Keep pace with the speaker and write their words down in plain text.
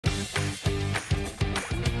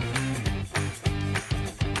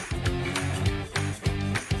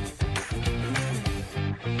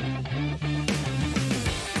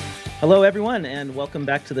Hello, everyone, and welcome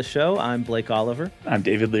back to the show. I'm Blake Oliver. I'm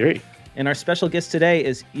David Leary. And our special guest today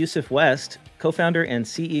is Yoseph West, co-founder and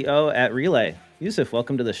CEO at Relay. Yoseph,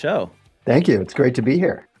 welcome to the show. Thank you. It's great to be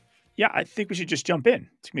here. Yeah, I think we should just jump in.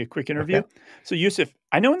 It's going to be a quick interview. Okay. So, Yoseph,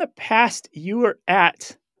 I know in the past you were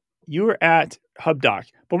at HubDoc,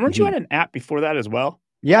 but weren't you at an app before that as well?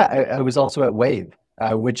 Yeah, I was also at Wave,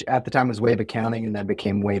 which at the time was Wave Accounting and then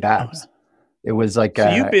became Wave Apps. It was like so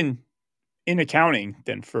you've been in accounting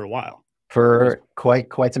then for a while. For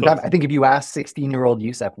quite some time. I think if you asked 16-year-old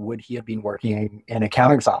Yoseph, would he have been working in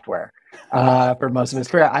accounting software for most of his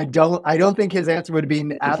career? I don't think his answer would have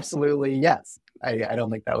been absolutely yes. I don't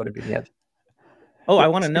think that would have been yes. Oh, I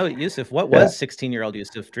want to know, Yoseph, what was 16-year-old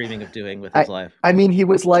Yoseph dreaming of doing with his life? I mean, he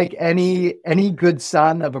was like any good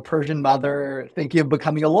son of a Persian mother thinking of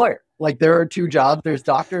becoming a lawyer. Like there are two jobs, there's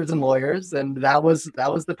doctors and lawyers, and that was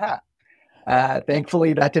the path.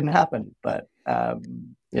 Thankfully, that didn't happen, but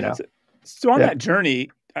So on that journey,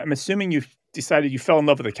 I'm assuming you decided you fell in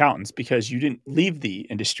love with accountants because you didn't leave the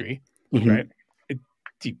industry, right?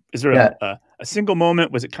 Is there a single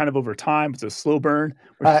moment? Was it kind of over time? Was it a slow burn?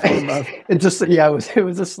 It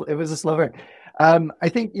was a slow burn. I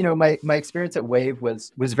think my experience at Wave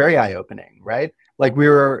was very eye opening, right? Like we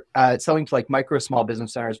were selling to like micro small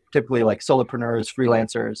business owners, typically like solopreneurs,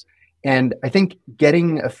 freelancers, and I think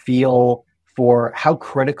getting a feel for how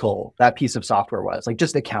critical that piece of software was, like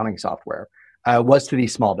just accounting software, was to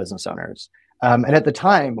these small business owners. And at the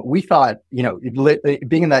time, we thought,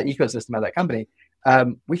 being in that ecosystem of that company,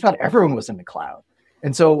 we thought everyone was in the cloud.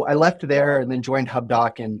 And so I left there and then joined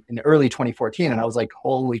HubDoc in early 2014. And I was like,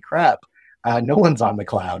 holy crap, no one's on the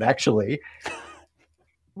cloud, actually.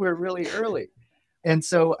 We're really early. And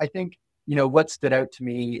so I think, what stood out to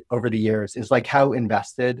me over the years is like how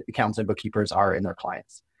invested accountants and bookkeepers are in their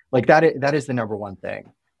clients. Like that is the number one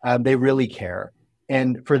thing. They really care.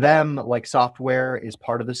 And for them, like software is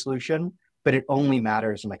part of the solution, but it only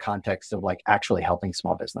matters in the context of like actually helping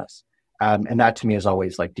small business. And that to me has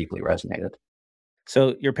always like deeply resonated.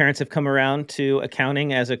 So your parents have come around to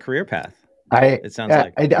accounting as a career path. It sounds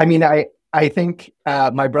like. I think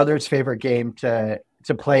my brother's favorite game to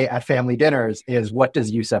play at family dinners is what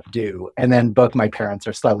does Yoseph do? And then both my parents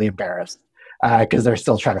are slightly embarrassed because they're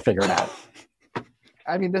still trying to figure it out.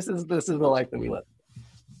 I mean, this is the life that we live.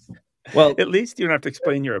 Well, at least you don't have to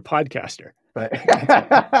explain you're a podcaster. Right.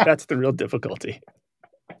 That's the real difficulty.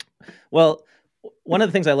 Well, one of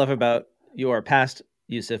the things I love about your past,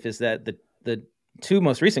 Yoseph, is that the two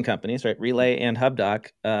most recent companies, right, Relay and HubDoc,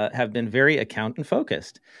 have been very accountant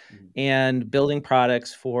focused and building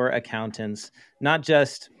products for accountants, not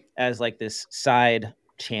just as like this side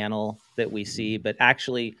channel that we see, but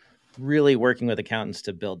actually really working with accountants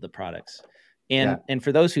to build the products. And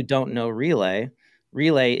for those who don't know Relay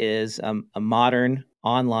is a modern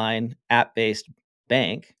online app-based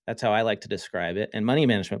bank. That's how I like to describe it, and money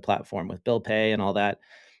management platform with bill pay and all that.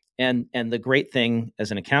 And the great thing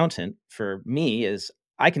as an accountant for me is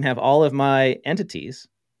I can have all of my entities,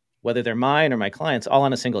 whether they're mine or my clients, all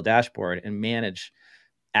on a single dashboard and manage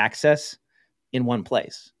access in one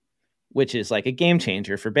place, which is like a game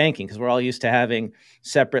changer for banking because we're all used to having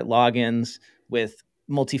separate logins with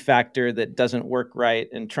multi-factor that doesn't work right,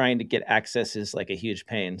 and trying to get access is like a huge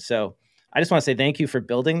pain. So I just want to say thank you for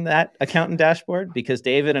building that accountant dashboard, because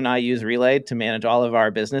David and I use Relay to manage all of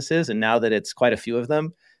our businesses. And now that it's quite a few of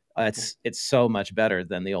them, it's so much better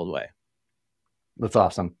than the old way. That's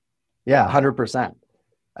awesome. Yeah, 100%.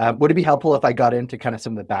 Would it be helpful if I got into kind of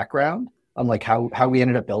some of the background on like how we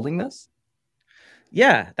ended up building this?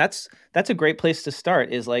 Yeah, that's a great place to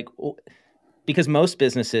start, is like, because most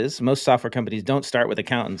software companies don't start with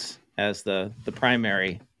accountants as the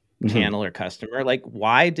primary channel or customer. Like,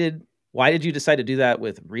 why did you decide to do that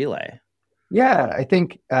with Relay? Yeah, I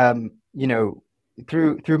think,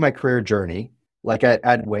 through my career journey, like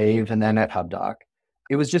at Wave and then at HubDoc,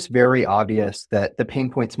 it was just very obvious that the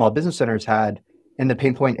pain point small business owners had and the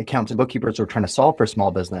pain point accountants and bookkeepers were trying to solve for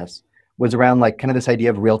small business was around like kind of this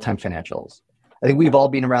idea of real-time financials. I think we've all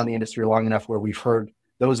been around the industry long enough where we've heard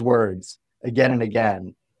those words again and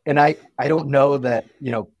again. And I don't know that,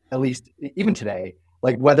 at least even today,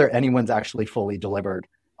 like whether anyone's actually fully delivered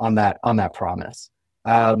on that promise.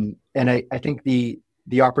 And I think the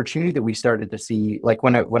opportunity that we started to see, like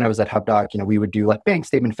when I was at HubDoc, we would do like bank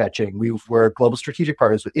statement fetching. We were global strategic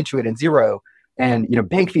partners with Intuit and Xero, and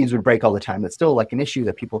bank feeds would break all the time. That's still like an issue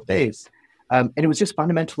that people face. And it was just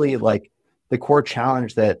fundamentally like the core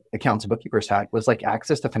challenge that accountants and bookkeepers had was like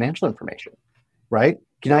access to financial information, right?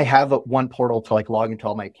 Can I have one portal to like log into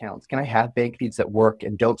all my accounts? Can I have bank feeds that work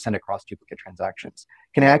and don't send across duplicate transactions?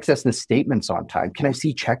 Can I access the statements on time? Can I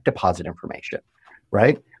see check deposit information,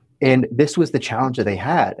 right? And this was the challenge that they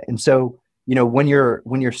had. And so, when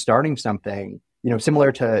you're starting something,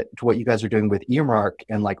 similar to what you guys are doing with Earmark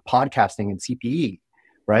and like podcasting and CPE,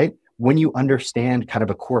 right? When you understand kind of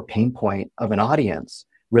a core pain point of an audience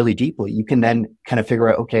really deeply, you can then kind of figure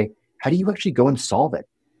out, okay, how do you actually go and solve it?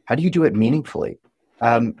 How do you do it meaningfully?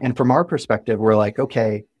 And from our perspective, we're like,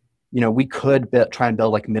 okay, we could try and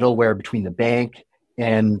build like middleware between the bank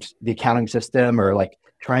and the accounting system, or like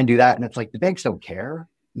try and do that. And it's like, the banks don't care.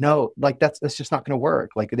 No, like that's just not going to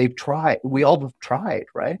work. Like they've tried, we all have tried,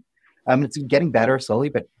 right? It's getting better slowly,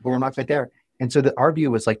 but we're not quite there. And so our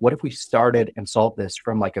view was like, what if we started and solved this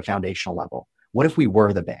from like a foundational level? What if we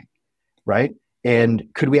were the bank, right? And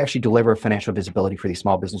could we actually deliver financial visibility for these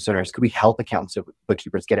small business owners? Could we help accountants and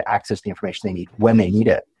bookkeepers get access to the information they need when they need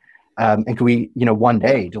it? And could we, one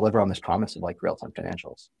day deliver on this promise of like real-time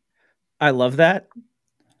financials? I love that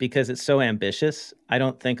because it's so ambitious. I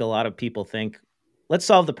don't think a lot of people think, let's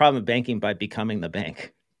solve the problem of banking by becoming the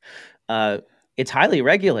bank. It's highly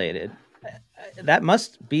regulated. That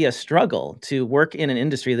must be a struggle to work in an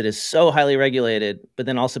industry that is so highly regulated, but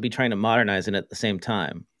then also be trying to modernize it at the same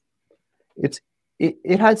time.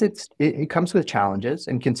 It comes with challenges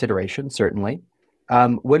and considerations, certainly.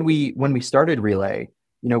 When we started Relay,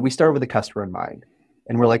 we started with the customer in mind,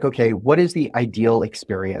 and we're like, okay, what is the ideal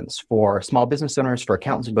experience for small business owners, for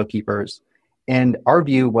accountants and bookkeepers? And our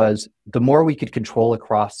view was the more we could control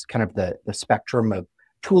across kind of the spectrum of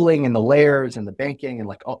tooling and the layers and the banking and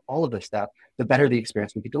like all of this stuff, the better the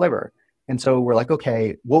experience we could deliver. And so we're like,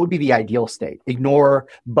 okay, what would be the ideal state? Ignore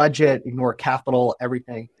budget, ignore capital,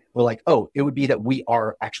 everything. We're like, oh, it would be that we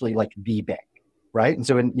are actually like the bank, right? And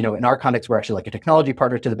so in our context, we're actually like a technology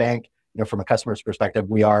partner to the bank. From a customer's perspective,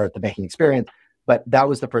 we are the banking experience. But that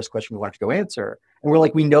was the first question we wanted to go answer. And we're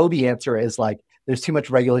like, we know the answer is like, there's too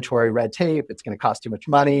much regulatory red tape. It's going to cost too much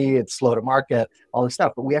money. It's slow to market, all this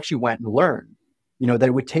stuff. But we actually went and learned, that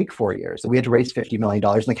it would take 4 years. We had to raise $50 million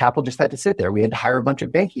and the capital just had to sit there. We had to hire a bunch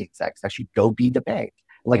of banking execs to actually go be the bank,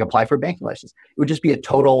 like apply for a banking license. It would just be a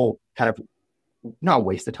total kind of not a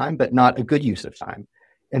waste of time, but not a good use of time.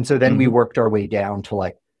 And so then we worked our way down to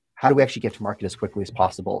like, how do we actually get to market as quickly as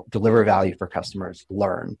possible, deliver value for customers,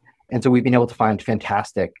 learn. And so we've been able to find a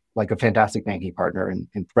fantastic banking partner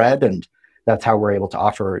in Thread. And that's how we're able to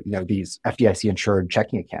offer, these FDIC insured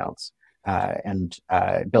checking accounts and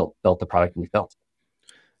built the product we've built.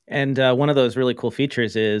 And one of those really cool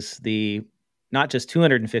features is the not just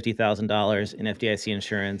 $250,000 in FDIC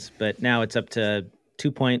insurance, but now it's up to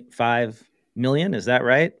 2.5 million. Is that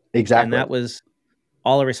right? Exactly. And that was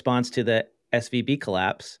all a response to the SVB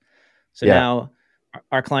collapse. So now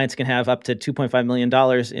our clients can have up to $2.5 million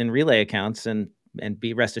in Relay accounts and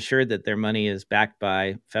be rest assured that their money is backed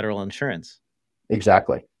by federal insurance.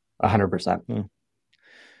 Exactly. 100%.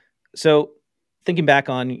 So thinking back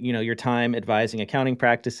on, your time advising accounting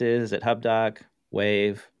practices at HubDoc,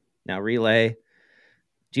 Wave, now Relay,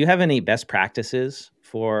 do you have any best practices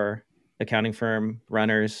for accounting firm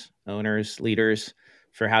runners, owners, leaders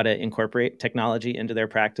for how to incorporate technology into their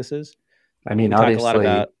practices? I mean, obviously, talk a lot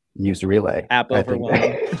about use Relay. App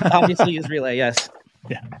overwhelm. Obviously, use Relay. Yes.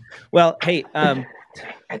 Yeah. Well, hey, one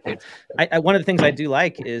of the things I do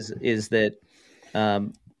like is that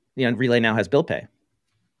Relay now has bill pay,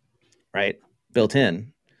 right, built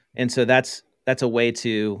in, and so that's a way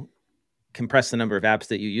to compress the number of apps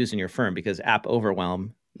that you use in your firm, because app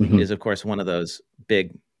overwhelm is, of course, one of those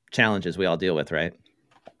big challenges we all deal with, right?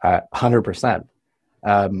 100%.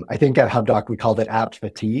 I think at HubDoc we called it app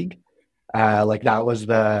fatigue. That was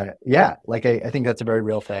I think that's a very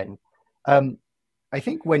real thing. I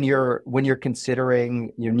think when you're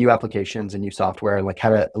considering your new applications and new software and like how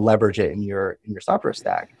to leverage it in your software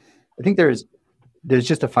stack, I think there's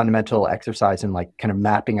just a fundamental exercise in like kind of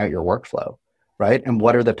mapping out your workflow, right? And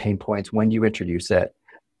what are the pain points when you introduce it?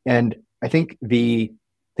 And I think the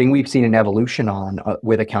thing we've seen an evolution on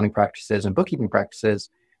with accounting practices and bookkeeping practices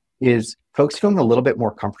is folks feeling a little bit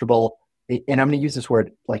more comfortable, and I'm going to use this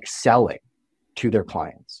word, like selling to their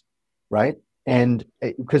clients, right? And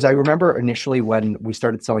because I remember initially when we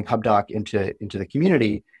started selling HubDoc into the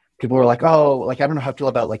community, people were like, oh, like, I don't know how to feel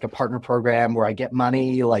about like a partner program where I get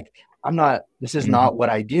money. Like, this is not what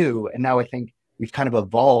I do. And now I think we've kind of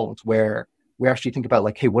evolved where we actually think about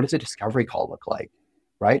like, hey, what does a discovery call look like,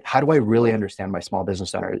 right? How do I really understand my small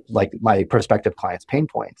business owner, like my prospective clients' pain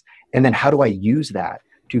points? And then how do I use that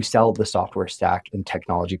to sell the software stack and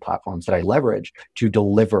technology platforms that I leverage to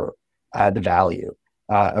deliver the value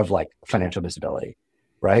of like financial visibility,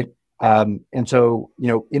 right? And so,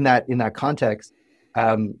 in that context,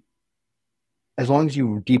 as long as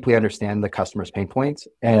you deeply understand the customer's pain points,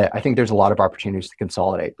 I think there's a lot of opportunities to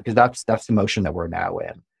consolidate, because that's the motion that we're now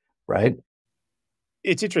in. right?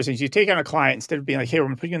 It's interesting. So you take on a client, instead of being like, hey,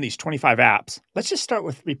 we're putting in these 25 apps. Let's just start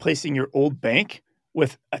with replacing your old bank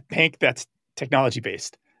with a bank that's technology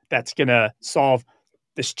based, that's going to solve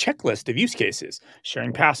this checklist of use cases,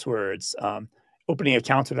 sharing passwords, opening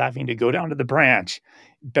accounts without having to go down to the branch,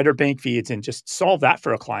 better bank feeds, and just solve that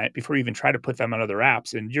for a client before you even try to put them on other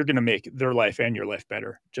apps. And you're going to make their life and your life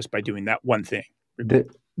better just by doing that one thing.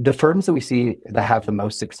 The firms that we see that have the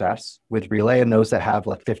most success with Relay, and those that have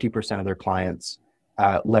like 50% of their clients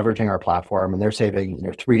leveraging our platform, and they're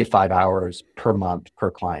saving 3 to 5 hours per month per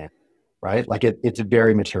client, right? Like it's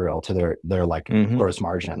very material to their like gross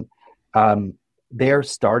margin. They're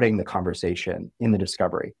starting the conversation in the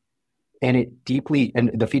discovery, and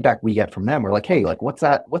and the feedback we get from them, we're like, hey, like what's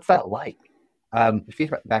that like? The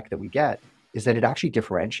feedback that we get is that it actually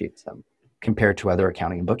differentiates them compared to other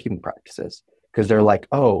accounting and bookkeeping practices, because they're like,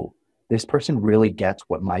 oh, this person really gets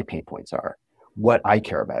what my pain points are, what I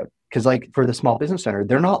care about. Because like for the small business owner,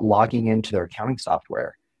 they're not logging into their accounting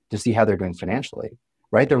software to see how they're doing financially,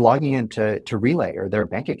 right? They're logging into Relay or their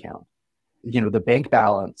bank account. The bank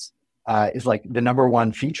balance is like the number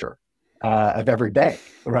one feature of every bank,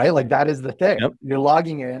 right? Like that is the thing. Yep. You're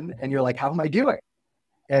logging in and you're like, how am I doing?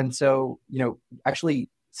 And so, actually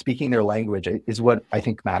speaking their language is what I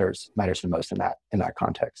think matters the most in that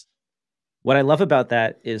context. What I love about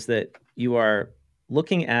that is that you are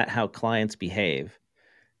looking at how clients behave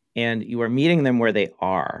and you are meeting them where they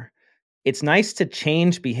are. It's nice to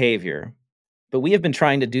change behavior, but we have been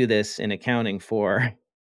trying to do this in accounting for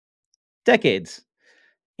decades,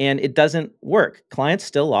 and it doesn't work. Clients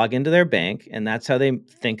still log into their bank, and that's how they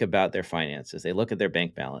think about their finances. They look at their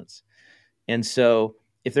bank balance. And so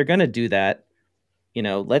if they're going to do that,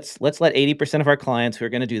 let's let 80% of our clients who are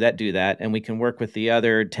going to do that, and we can work with the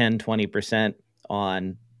other 10, 20%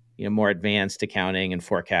 on more advanced accounting and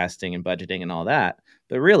forecasting and budgeting and all that.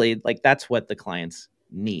 But really, like that's what the clients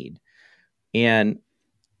need. And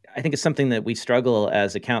I think it's something that we struggle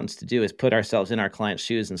as accountants to do, is put ourselves in our client's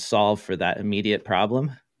shoes and solve for that immediate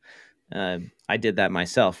problem. I did that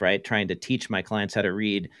myself, right? Trying to teach my clients how to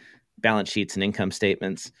read balance sheets and income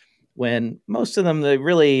statements, when most of them, they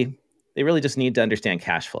really just need to understand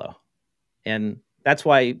cash flow. And that's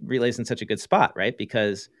why Relay's in such a good spot, right?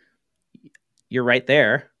 Because you're right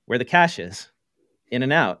there where the cash is, in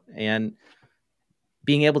and out. And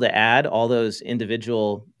being able to add all those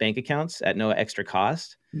individual bank accounts at no extra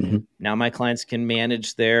cost. Mm-hmm. Now my clients can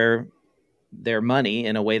manage their money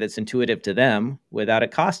in a way that's intuitive to them without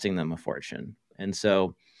it costing them a fortune. And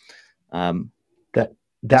so I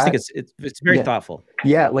think it's very thoughtful.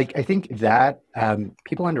 Yeah, like I think that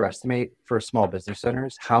people underestimate for small business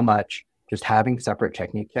owners how much just having separate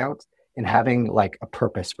checking accounts and having like a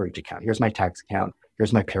purpose for each account. Here's my tax account.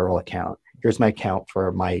 Here's my payroll account. Here's my account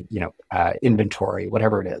for my inventory,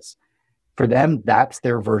 whatever it is. For them, that's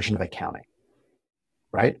their version of accounting,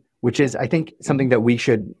 right? Which is, I think, something that we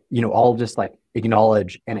should all just like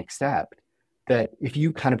acknowledge and accept. That if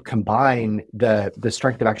you kind of combine the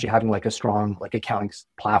strength of actually having like a strong like accounting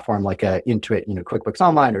platform like a Intuit, QuickBooks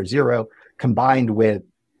Online or Xero, combined with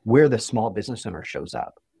where the small business owner shows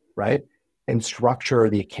up, right? And structure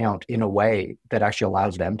the account in a way that actually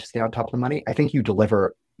allows them to stay on top of the money, I think you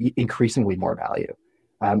deliver increasingly more value.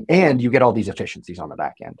 And you get all these efficiencies on the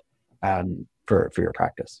back end for your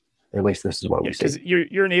practice. Or at least this is what we see. Because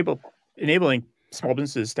you're enabling small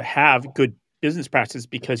businesses to have good business practices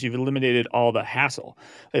because you've eliminated all the hassle.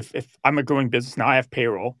 If I'm a growing business, now I have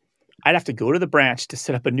payroll, I'd have to go to the branch to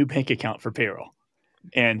set up a new bank account for payroll.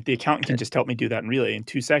 And the accountant can just help me do that in Relay in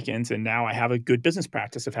 2 seconds. And now I have a good business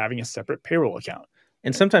practice of having a separate payroll account.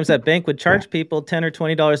 And sometimes that bank would charge people $10 or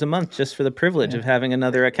 $20 a month just for the privilege of having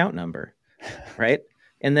another account number, right?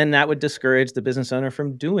 And then that would discourage the business owner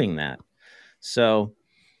from doing that. So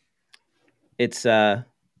it's a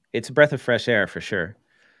breath of fresh air for sure.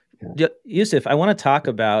 Yoseph, I want to talk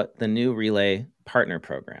about the new Relay partner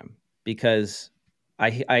program, because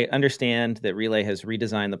I understand that Relay has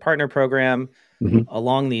redesigned the partner program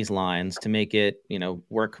along these lines to make it,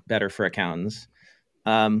 work better for accountants.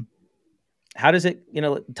 How does it,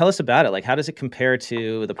 tell us about it? Like, how does it compare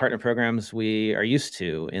to the partner programs we are used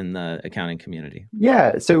to in the accounting community?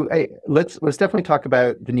 Yeah. So let's definitely talk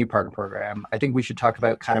about the new partner program. I think we should talk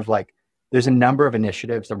about kind of like, there's a number of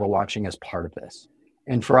initiatives that we're launching as part of this.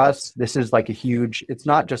 And for us, this is like it's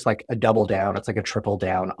not just like a double down, it's like a triple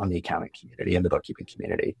down on the accounting community and the bookkeeping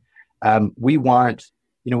community. We want,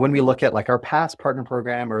 when we look at like our past partner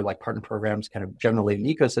program or like partner programs kind of generally in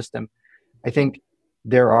the ecosystem, I think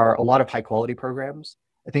there are a lot of high quality programs.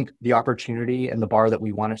 I think the opportunity and the bar that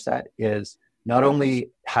we want to set is not only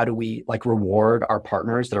how do we like reward our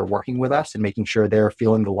partners that are working with us and making sure they're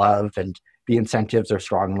feeling the love and the incentives are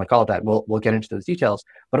strong, like all of that. We'll get into those details,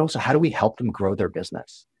 but also how do we help them grow their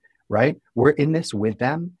business, right? We're in this with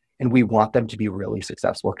them and we want them to be really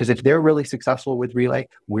successful, because if they're really successful with Relay,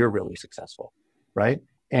 we're really successful, right?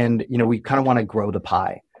 And, you know, we kind of want to grow the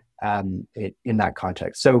pie in that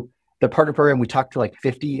context. So the partner program, we talked to like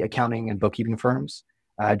 50 accounting and bookkeeping firms,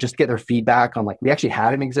 just to get their feedback on, like, we actually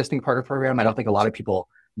had an existing partner program. I don't think a lot of people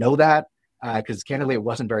know that because candidly, it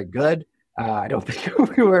wasn't very good. I don't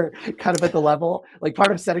think we were kind of at the level. Like,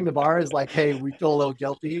 part of setting the bar is like, hey, we feel a little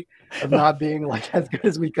guilty of not being like as good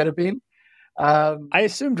as we could have been. I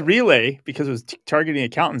assumed Relay, because it was targeting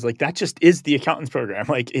accountants, like that just is the accountants program.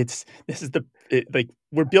 Like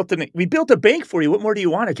we built a bank for you. What more do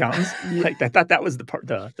you want, accountants? Yeah. Like I thought that was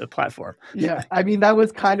the platform. Yeah, I mean, that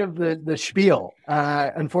was kind of the spiel.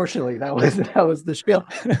 Unfortunately, that was the spiel.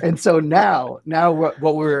 And so now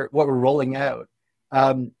what we're rolling out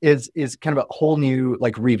is kind of a whole new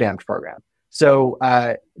like revamped program. So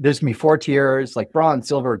there's gonna be 4 tiers, like bronze,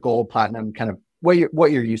 silver, gold, platinum, kind of what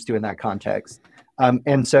you're used to in that context.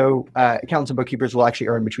 And so accountants and bookkeepers will actually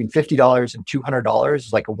earn between $50 and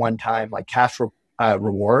 $200, like a one-time like cash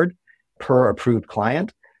reward per approved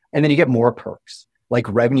client. And then you get more perks, like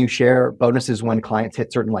revenue share, bonuses when clients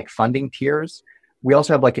hit certain like funding tiers. We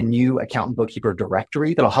also have like a new accountant bookkeeper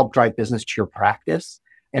directory that'll help drive business to your practice.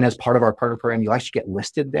 And as part of our partner program, you'll actually get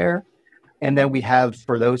listed there. And then we have,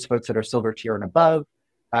 for those folks that are silver tier and above,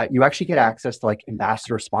 you actually get access to like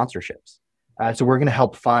ambassador sponsorships. So we're going to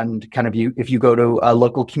help fund kind of you, if you go to a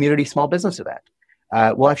local community small business event,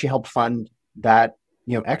 we'll actually help fund that,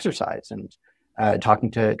 you know, exercise and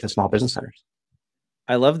talking to small business owners.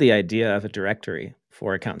 I love the idea of a directory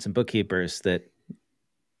for accountants and bookkeepers that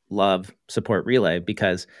support Relay,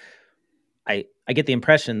 because I get the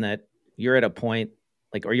impression that you're at a point,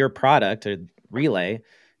 like, or your product or Relay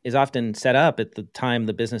is often set up at the time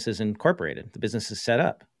the business is incorporated, the business is set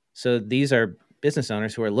up. So these are business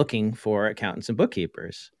owners who are looking for accountants and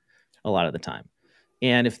bookkeepers a lot of the time.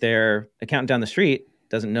 And if their accountant down the street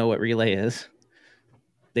doesn't know what Relay is,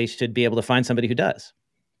 they should be able to find somebody who does.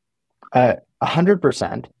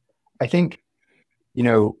 100%. I think, you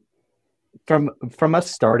know, from us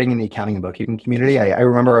starting in the accounting and bookkeeping community, I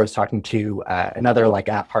remember I was talking to another like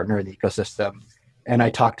app partner in the ecosystem, and I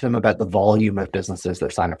talked to them about the volume of businesses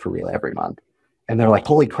that sign up for Relay every month. And they're like,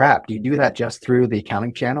 holy crap, do you do that just through the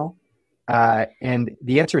accounting channel? And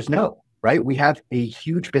the answer is no, right? We have a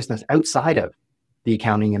huge business outside of the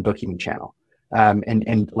accounting and bookkeeping channel,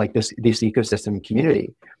 and like this ecosystem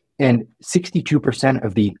community. And 62%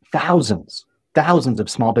 of the thousands of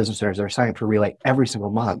small business owners that are signing up for Relay every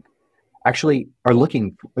single month actually are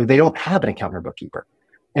they don't have an accountant or bookkeeper.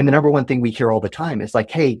 And the number one thing we hear all the time is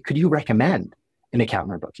like, hey, could you recommend an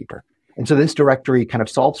accountant or bookkeeper? And so this directory kind of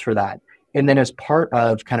solves for that. And then as part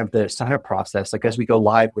of kind of the sign-up process, like as we go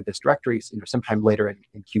live with this directory, you know, sometime later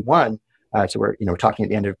in Q1, so we're, you know, talking at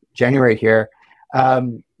the end of January here,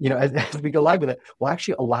 you know, as we go live with it, we'll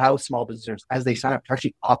actually allow small businesses as they sign up to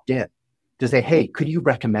actually opt in to say, hey, could you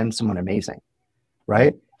recommend someone amazing,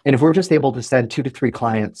 right? And if we're just able to send 2 to 3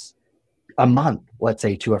 clients a month, let's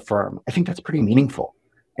say, to a firm, I think that's pretty meaningful.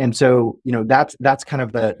 And so, you know, that's kind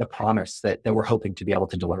of the promise that we're hoping to be able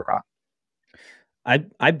to deliver on.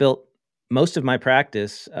 I built most of my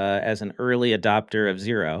practice as an early adopter of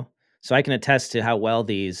Xero, so I can attest to how well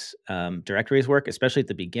these directories work, especially at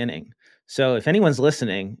the beginning. So if anyone's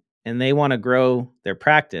listening and they want to grow their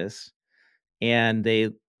practice and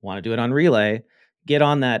they want to do it on Relay, get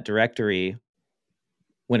on that directory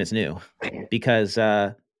when it's new, because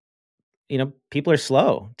you know, people are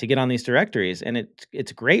slow to get on these directories, and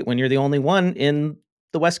it's great when you're the only one in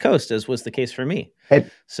the West Coast, as was the case for me.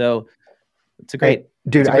 So it's a great,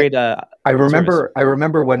 dude. I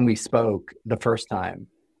remember when we spoke the first time.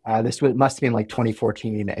 Must have been like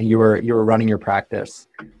 2014, and you were running your practice,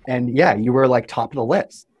 and yeah, you were like top of the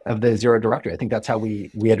list of the Xero directory. I think that's how we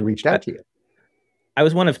had reached out to you. I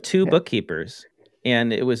was one of 2 bookkeepers,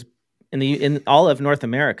 and it was in all of North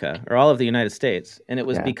America, or all of the United States, and it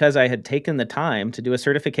was because I had taken the time to do a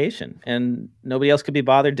certification, and nobody else could be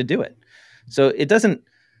bothered to do it. So it doesn't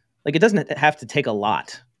have to take a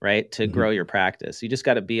lot, right, to grow your practice. You just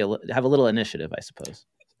got to have a little initiative, I suppose.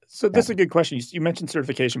 So this is a good question. You mentioned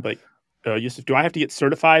certification, but Yoseph, do I have to get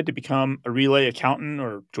certified to become a Relay accountant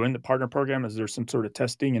or join the partner program? Is there some sort of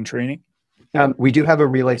testing and training? We do have a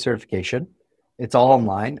Relay certification. It's all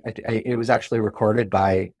online. It was actually recorded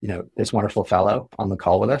by, you know, this wonderful fellow on the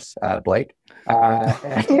call with us, Blake.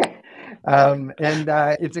 It's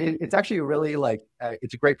actually really like,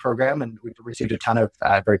 it's a great program, and we've received a ton of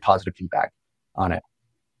very positive feedback on it.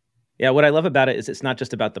 Yeah, what I love about it is it's not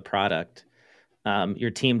just about the product. Your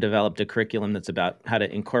team developed a curriculum that's about how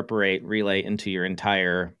to incorporate Relay into your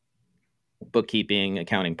entire bookkeeping,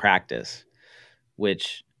 accounting practice,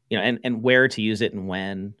 which, and where to use it and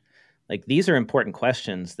when. Like, these are important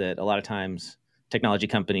questions that a lot of times technology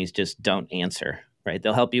companies just don't answer, right?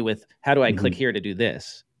 They'll help you with, how do I click here to do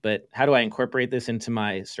this? But how do I incorporate this into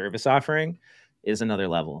my service offering is another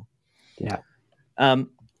level. Yeah.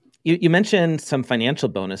 You mentioned some financial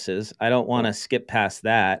bonuses. I don't want to skip past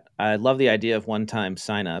that. I love the idea of one-time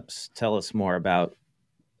signups. Tell us more about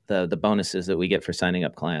the bonuses that we get for signing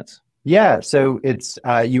up clients. Yeah, so it's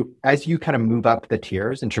you as you kind of move up the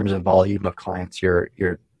tiers in terms of volume of clients you're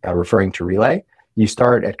referring to Relay. You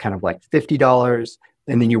start at kind of like $50,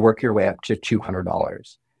 and then you work your way up to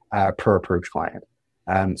 $200 per approved client.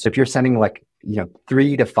 So if you're sending like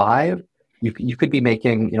 3 to 5, you could be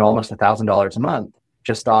making almost $1,000 a month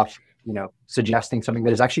just off suggesting something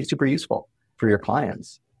that is actually super useful for your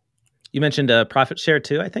clients. You mentioned a profit share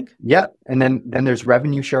too, I think. Yeah, and then there's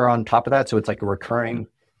revenue share on top of that, so it's like a recurring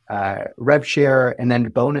rev share, and then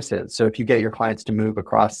bonuses. So if you get your clients to move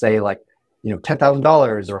across, say like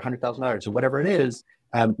 $10,000 or $100,000 or whatever it is,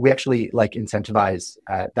 we actually like incentivize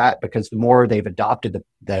that, because the more they've adopted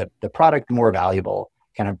the product, the more valuable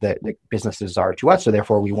kind of the businesses are to us. So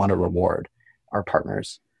therefore, we want to reward our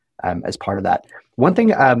partners as part of that. One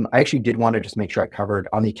thing I actually did want to just make sure I covered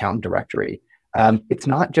on the accountant directory. It's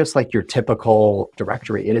not just like your typical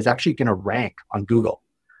directory. It is actually going to rank on Google.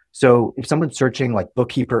 So if someone's searching like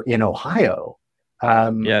bookkeeper in Ohio,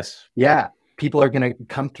 yes, yeah, people are going to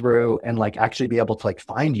come through and like actually be able to like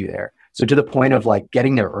find you there. So to the point of like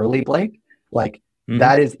getting there early, Blake, like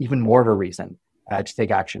that is even more of a reason to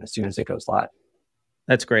take action as soon as it goes live.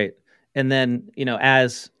 That's great. And then,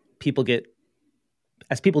 as people do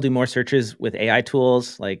more searches with AI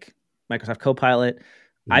tools like Microsoft Copilot,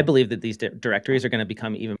 I believe that these directories are going to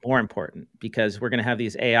become even more important, because we're going to have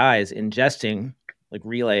these AIs ingesting like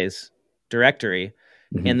Relay's directory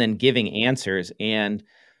and then giving answers. And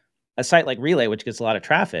a site like Relay, which gets a lot of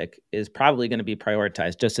traffic, is probably going to be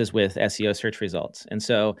prioritized, just as with SEO search results. And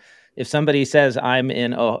so if somebody says, I'm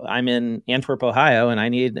in Antwerp, Ohio, and I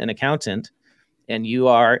need an accountant, and you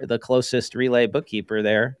are the closest Relay bookkeeper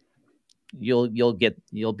there, you'll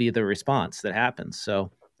be the response that happens.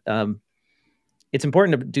 So it's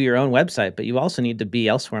important to do your own website, but you also need to be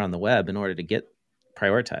elsewhere on the web in order to get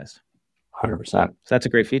prioritized. 100%. So that's a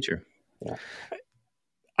great feature. Yeah.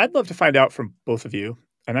 I'd love to find out from both of you,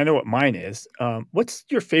 and I know what mine is. What's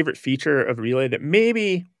your favorite feature of Relay that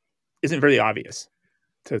maybe isn't very obvious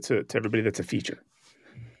to everybody that's a feature?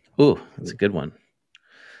 Ooh, that's a good one.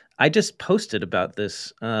 I just posted about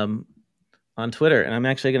this on Twitter, and I'm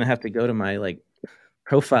actually going to have to go to my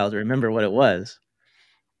profile to remember what it was.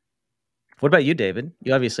 What about you, David?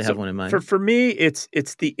 You obviously have one in mind. For me, it's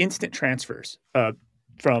the instant transfers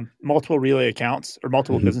from multiple Relay accounts or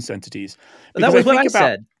multiple business entities. That was what I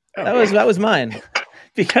said. That was mine.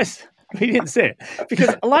 Because we didn't say it.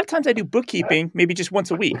 Because a lot of times I do bookkeeping maybe just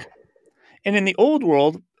once a week. And in the old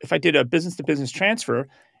world, if I did a business-to-business transfer,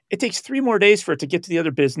 it takes 3 more days for it to get to the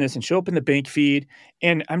other business and show up in the bank feed.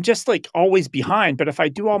 And I'm just like always behind. But if I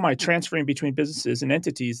do all my transferring between businesses and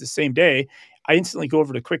entities the same day, I instantly go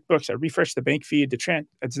over to QuickBooks. I refresh the bank feed.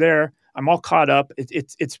 It's there. I'm all caught up.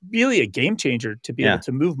 It's really a game changer to be able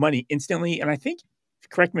to move money instantly. And I think,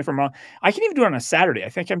 correct me if I'm wrong, I can even do it on a Saturday. I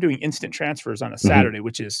think I'm doing instant transfers on a Saturday,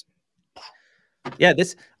 which is... Yeah,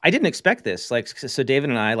 I didn't expect this. So David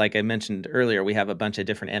and I, like I mentioned earlier, we have a bunch of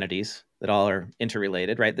different entities that all are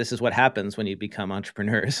interrelated, right? This is what happens when you become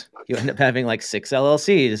entrepreneurs. You end up having like 6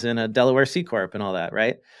 LLCs and a Delaware C Corp and all that,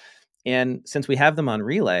 right? And since we have them on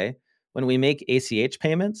Relay, when we make ACH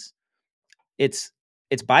payments, it's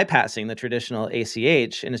bypassing the traditional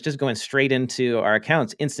ACH, and it's just going straight into our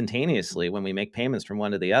accounts instantaneously when we make payments from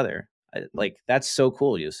one to the other. That's so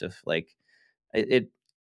cool, Yoseph. It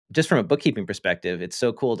just from a bookkeeping perspective, it's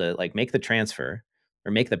so cool to make the transfer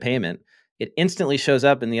or make the payment. It instantly shows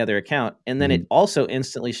up in the other account. And then it also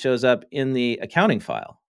instantly shows up in the accounting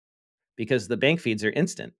file, because the bank feeds are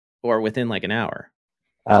instant or within like an hour.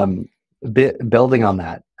 Building on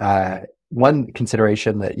that, one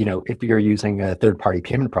consideration that, if you're using a third-party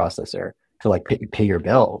payment processor to pay your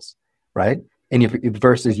bills, right? And if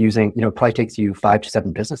versus using, it probably takes you 5 to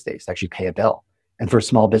 7 business days to actually pay a bill. And for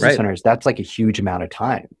small business owners, that's like a huge amount of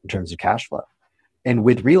time in terms of cash flow. And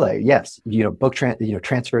with Relay, yes,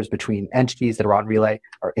 transfers between entities that are on Relay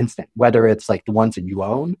are instant, whether it's like the ones that you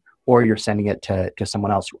own or you're sending it to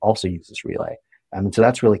someone else who also uses Relay. And so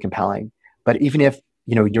that's really compelling. But even if,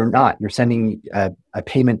 you're sending a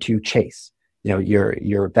payment to Chase,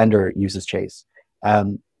 your vendor uses Chase,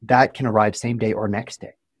 that can arrive same day or next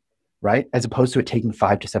day, right? As opposed to it taking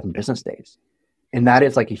 5 to 7 business days. And that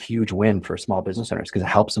is like a huge win for small business owners because it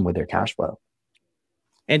helps them with their cash flow.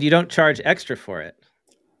 And you don't charge extra for it.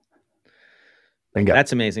 Bingo.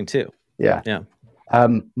 That's amazing too. Yeah. Yeah.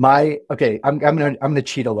 I'm gonna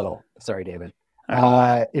cheat a little. Sorry, David.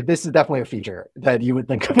 If this is definitely a feature that you would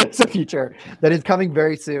think of as a feature that is coming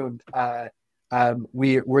very soon.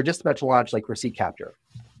 We're just about to launch like receipt capture.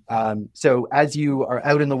 So as you are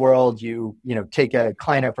out in the world, you take a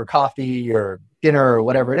client out for coffee or dinner or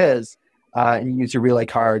whatever it is, and you use your Relay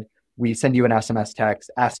card. We send you an SMS text,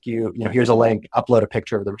 ask you, here's a link, upload a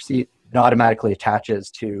picture of the receipt. It automatically attaches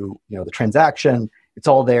to, the transaction. It's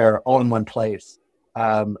all there, all in one place.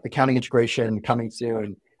 Accounting integration coming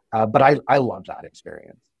soon. But I love that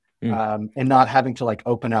experience. And not having to like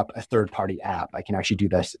open up a third-party app. I can actually do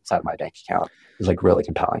this inside of my bank account is like really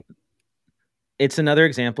compelling. It's another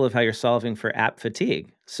example of how you're solving for app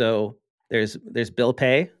fatigue. So there's bill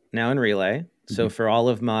pay now in Relay. So for all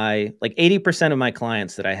of my, like 80% of my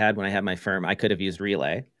clients that I had when I had my firm, I could have used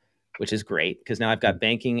Relay, which is great because now I've got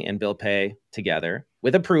banking and bill pay together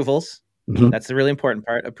with approvals. That's the really important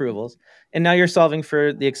part, approvals. And now you're solving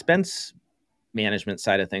for the expense management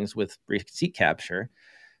side of things with receipt capture.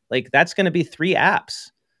 Like that's going to be 3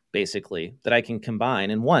 apps basically that I can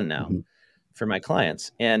combine in one now for my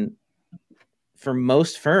clients. And for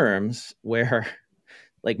most firms where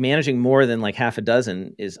like managing more than like half a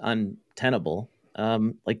dozen is untenable,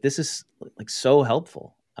 like this is like so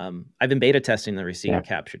helpful. I've been beta testing the receipt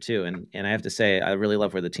capture too. And I have to say, I really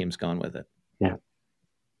love where the team's going with it. Yeah.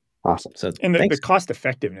 Awesome. So and the cost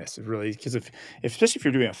effectiveness is really, because especially if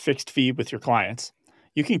you're doing a fixed fee with your clients,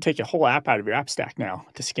 you can take a whole app out of your app stack now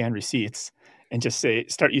to scan receipts and just say,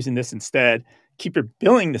 start using this instead, keep your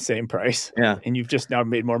billing the same price. Yeah. And you've just now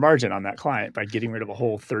made more margin on that client by getting rid of a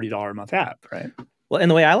whole $30 a month app, right? Well,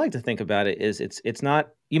 and the way I like to think about it is it's not,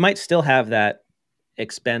 you might still have that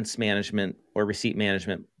expense management or receipt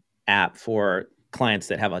management app for clients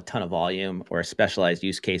that have a ton of volume or specialized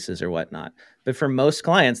use cases or whatnot. But for most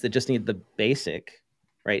clients that just need the basic,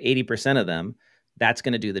 right, 80% of them, that's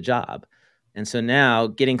going to do the job. And so now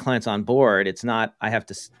getting clients on board, it's not, I have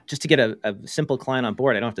to, just to get a simple client on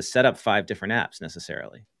board, I don't have to set up 5 different apps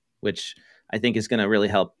necessarily, which I think is going to really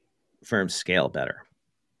help firms scale better.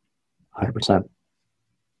 100%.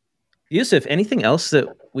 Yoseph, anything else that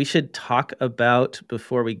we should talk about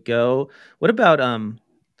before we go? What about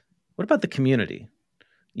the community?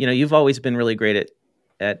 You've always been really great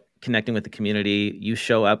at connecting with the community. You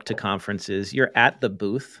show up to conferences. You're at the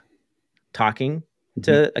booth talking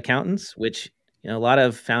to accountants, which a lot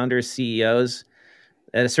of founders, CEOs,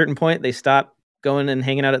 at a certain point, they stop going and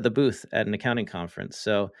hanging out at the booth at an accounting conference.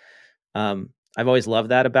 So I've always loved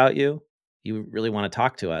that about you. You really want to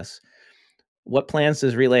talk to us. What plans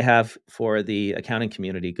does Relay have for the accounting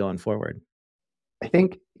community going forward? I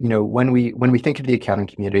think, when we think of the accounting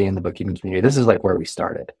community and the bookkeeping community, this is like where we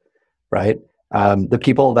started, right? The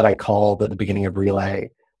people that I called at the beginning of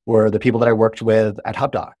Relay were the people that I worked with at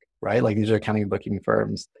HubDoc, right? Like these are accounting and bookkeeping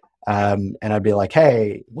firms. And I'd be like,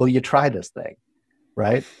 hey, will you try this thing,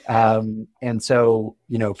 right? And so,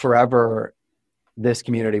 forever, this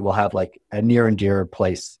community will have like a near and dear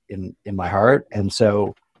place in my heart. And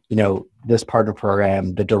so, this partner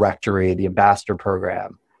program, the directory, the ambassador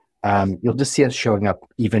program, you'll just see us showing up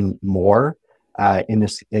even more in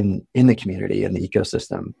the community, in the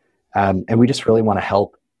ecosystem. And we just really want to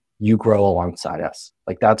help you grow alongside us.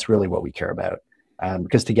 Like that's really what we care about.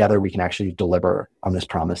 Because together we can actually deliver on this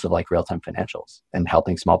promise of like real-time financials and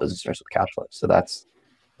helping small business owners with cash flow. So that's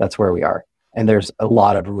where we are. And there's a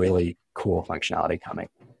lot of really cool functionality coming.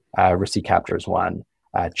 Receipt capture is one.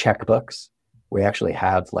 Checkbooks. We actually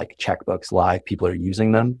have like checkbooks live. People are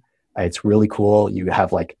using them. It's really cool. You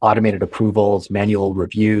have like automated approvals, manual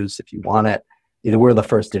reviews if you want it. We're the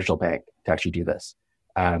first digital bank to actually do this.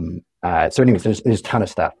 So anyways, there's a ton of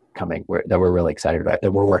stuff coming that we're really excited about,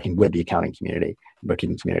 that we're working with the accounting community,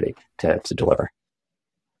 bookkeeping community to deliver.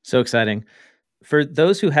 So exciting. For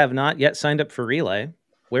those who have not yet signed up for Relay,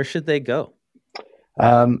 where should they go?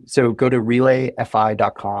 So go to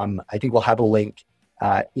relayfi.com. I think we'll have a link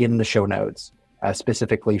in the show notes.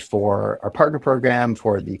 Specifically for our partner program,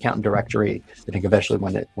 for the accountant directory. I think eventually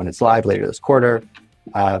when it's live later this quarter.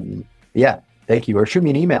 Thank you. Or shoot me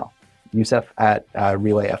an email,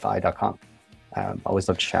 Yoseph@relayfi.com. Always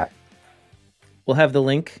love to chat. We'll have the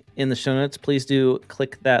link in the show notes. Please do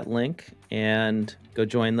click that link and go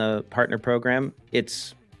join the partner program.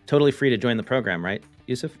 It's totally free to join the program, right,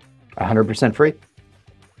 Yoseph? 100% free.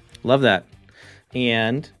 Love that.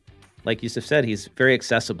 And like Yoseph said, he's very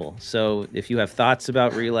accessible. So if you have thoughts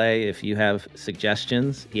about Relay, if you have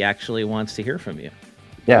suggestions, he actually wants to hear from you.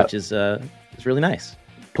 Yeah, which is really nice.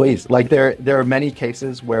 Please, like there are many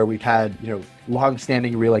cases where we've had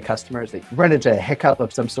long-standing Relay customers. They run into a hiccup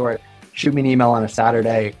of some sort. Shoot me an email on a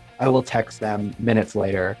Saturday. I will text them minutes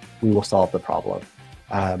later. We will solve the problem,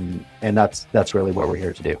 and that's really what we're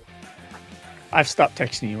here to do. I've stopped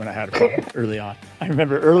texting you when I had a problem early on. I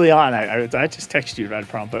remember early on, I just texted you about a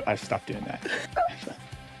problem, but I've stopped doing that.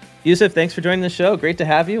 Yoseph, thanks for joining the show. Great to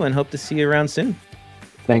have you and hope to see you around soon.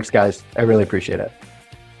 Thanks, guys. I really appreciate it.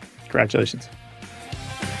 Congratulations.